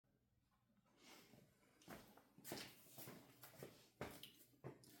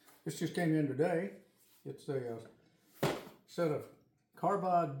This just came in today. It's a set of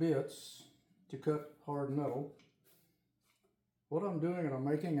carbide bits to cut hard metal. What I'm doing is I'm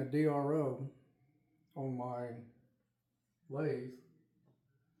making a DRO on my lathe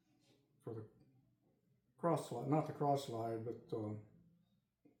for the cross slide, not the cross slide, but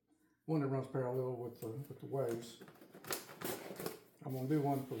one that runs parallel with the waves. I'm going to do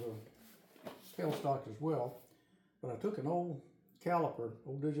one for the tailstock as well. But I took an old caliper,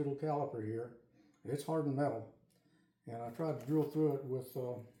 old digital caliper here. It's hardened metal. And I tried to drill through it with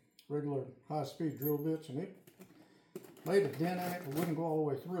regular high-speed drill bits, and it made a dent in it but wouldn't go all the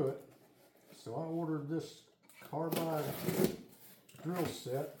way through it. So I ordered this carbide drill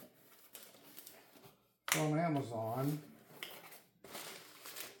set from Amazon.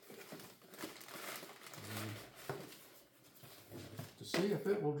 To see if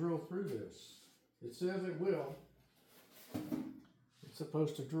it will drill through this. It says it will. It's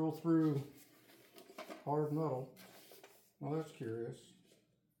supposed to drill through hard metal. Well, that's curious.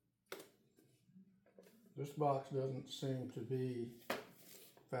 This box doesn't seem to be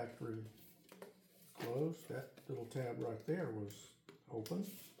factory closed. That little tab right there was open.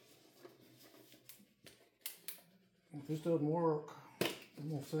 If this doesn't work, I'm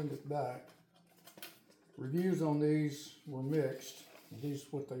going to send it back. Reviews on these were mixed. These are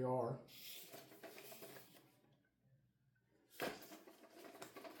what they are.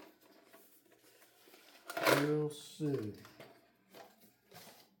 We'll see.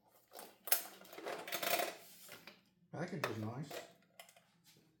 Package is nice.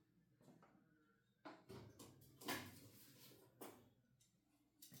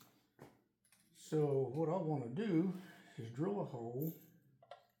 So what I want to do is drill a hole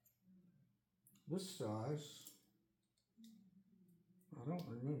this size. I don't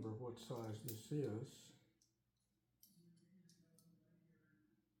remember what size this is.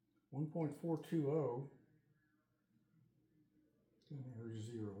 1.420. Let me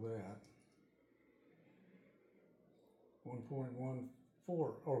re-zero that. 1.14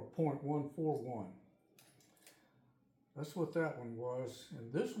 or 0.141. That's what that one was.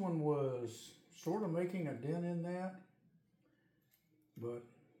 And this one was sort of making a dent in that, but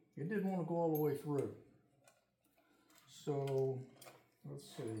it didn't want to go all the way through. So let's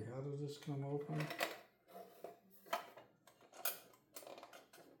see, how does this come open?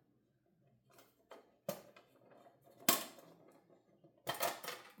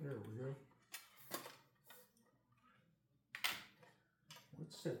 There we go.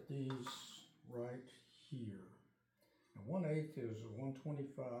 Let's set these right here. And 1/8 is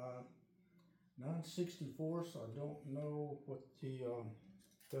 125. 9/64, so I don't know what the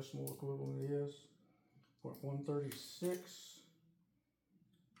decimal equivalent is. 136.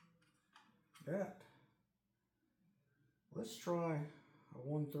 That. Let's try a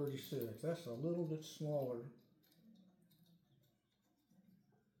 136. That's a little bit smaller.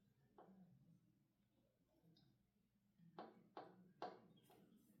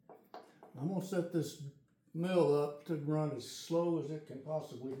 I'm going to set this mill up to run as slow as it can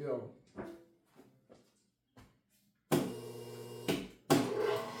possibly go.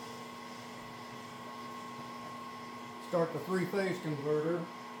 Start the three-phase converter.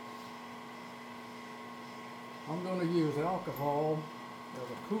 I'm going to use alcohol as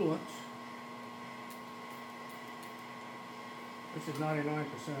a coolant. This is 99%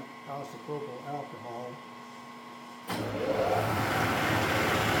 isopropyl alcohol.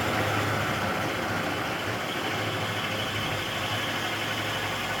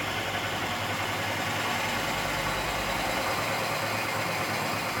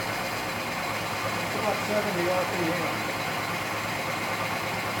 About 70 RPM.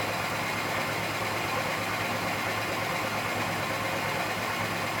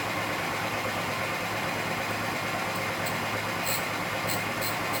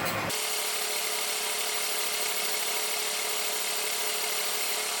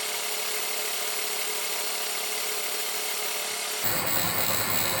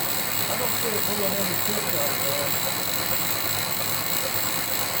 I don't see it pulling any chips out there.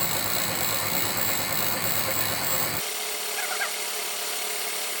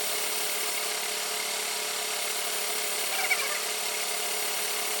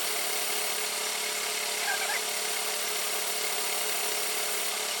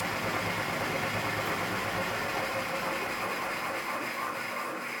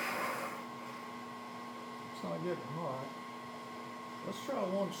 It's not getting hot. Let's try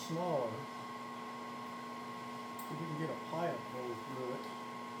one smaller. See if we can get a pipe hole through it.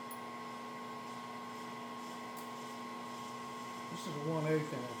 This is a 1/8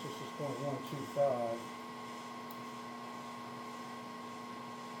 inch. This is 0.125.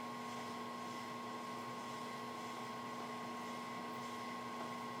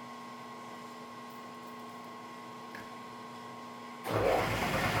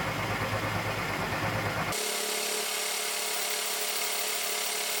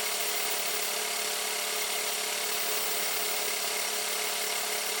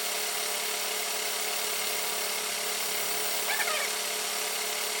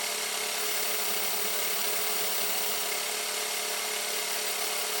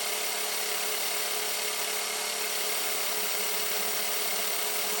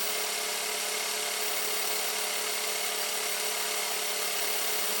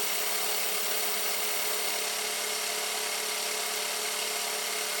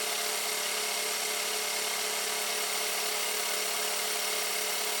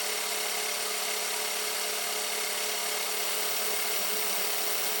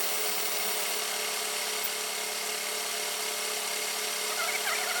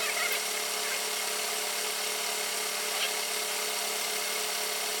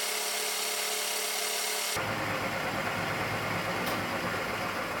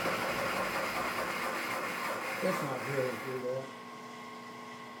 It's not drilling through that.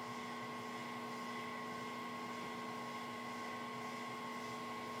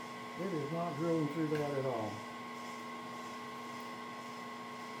 It is not drilling through that at all.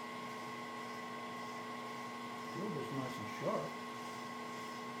 Drill is nice and sharp.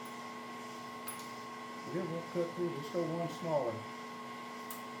 But it won't cut through, just go one smaller.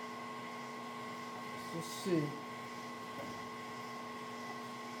 Let's just see.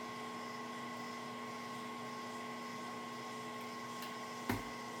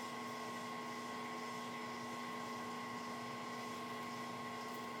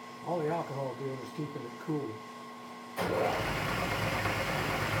 All the alcohol doing is keeping it cool.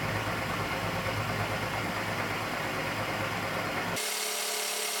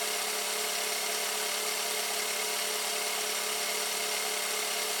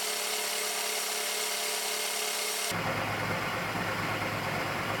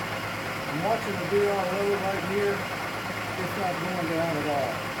 I'm watching the DRO right here. It's not going down at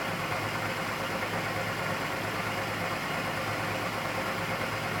all.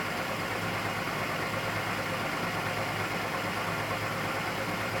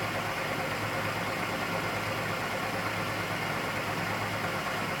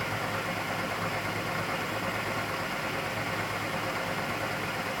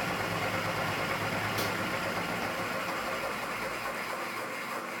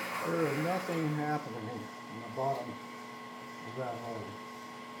 There is nothing happening on the bottom of that hole.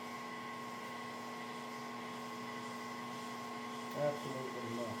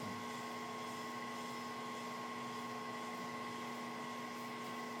 Absolutely nothing.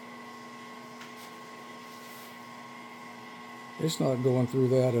 It's not going through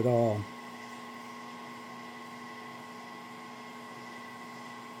that at all.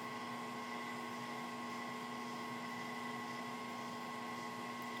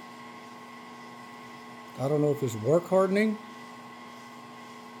 I don't know if it's work hardening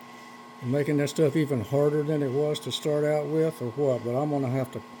and making that stuff even harder than it was to start out with or what, but I'm going to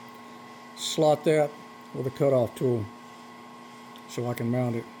have to slot that with a cutoff tool so I can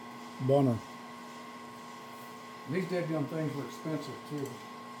mount it. Bummer. These dead gum things were expensive too.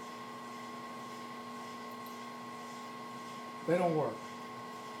 They don't work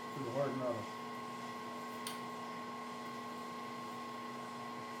through the hard metal.